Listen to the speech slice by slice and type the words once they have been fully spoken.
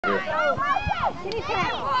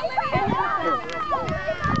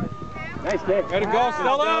Nice kick. Gotta go,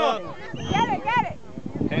 Stella. Get it, get it.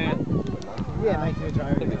 And Yeah, nice to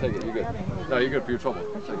try. take it, you're good. No, you're good for your trouble.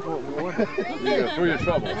 You're good for your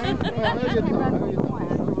trouble.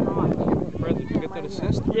 Fred, did you get that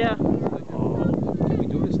assist? Yeah. Can we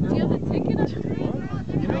do this now? Do you have the ticket?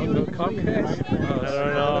 No Comcast? I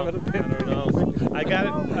don't know. I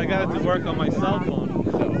got it to work on my cell phone.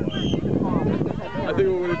 I think it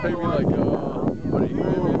would pay me like, what, 8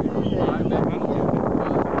 grand maybe? 5 maybe?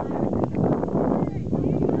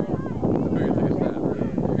 I figured take a snap.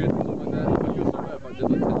 You good for something like that? I feel so bad if I did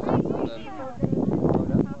like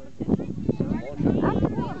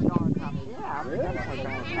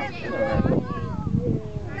 10 cents and then...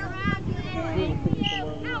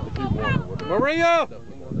 Maria!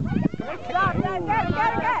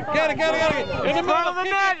 Get it! In the front of the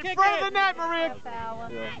net! In front of the net, Maria!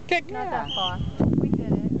 Kick! Not that far. We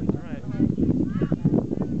did it.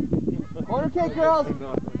 Corner kick, girls!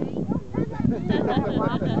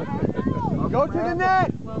 Go to the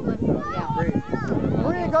net!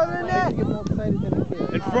 Maria, go to the net!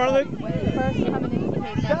 In front of it? First coming into the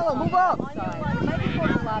Stella, move up! It might be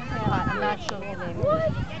called a lobster pot. I'm not sure what the name is.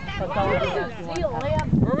 But go with it if you want that.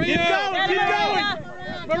 Maria! Keep going!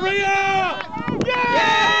 Maria!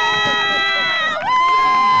 Yeah!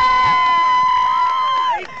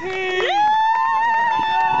 18!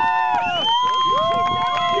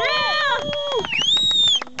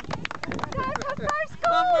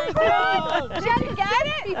 Jen, get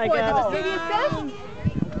it? I got it. Did you assist?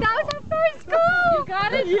 That was her first goal! You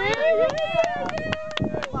got it? Yeah!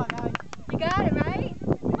 You got it, right?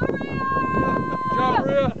 Maria! Job,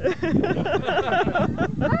 Maria!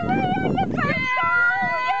 Maria, your first goal!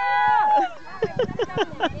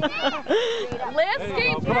 Last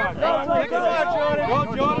game, Come on, Jordan! Go,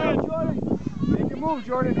 Jordan! Make your move,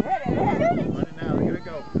 Jordan. Hit it. Running now, we're gonna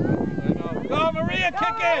go. Go, Maria,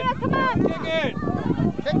 kick it! Come on! Kick it!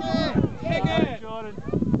 Kick it! Jordan.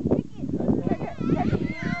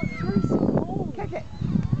 Kick it.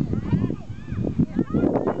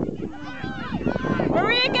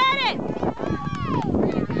 Maria, get it!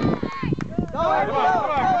 Go,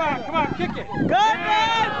 Come on, kick it! Good,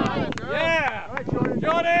 Yeah! All right, Jordan.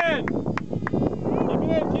 Jordan!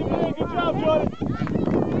 Keep it in. Good job, Jordan.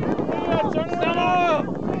 Turn it up!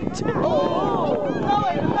 Good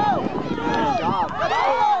job.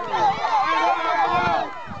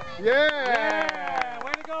 Yeah.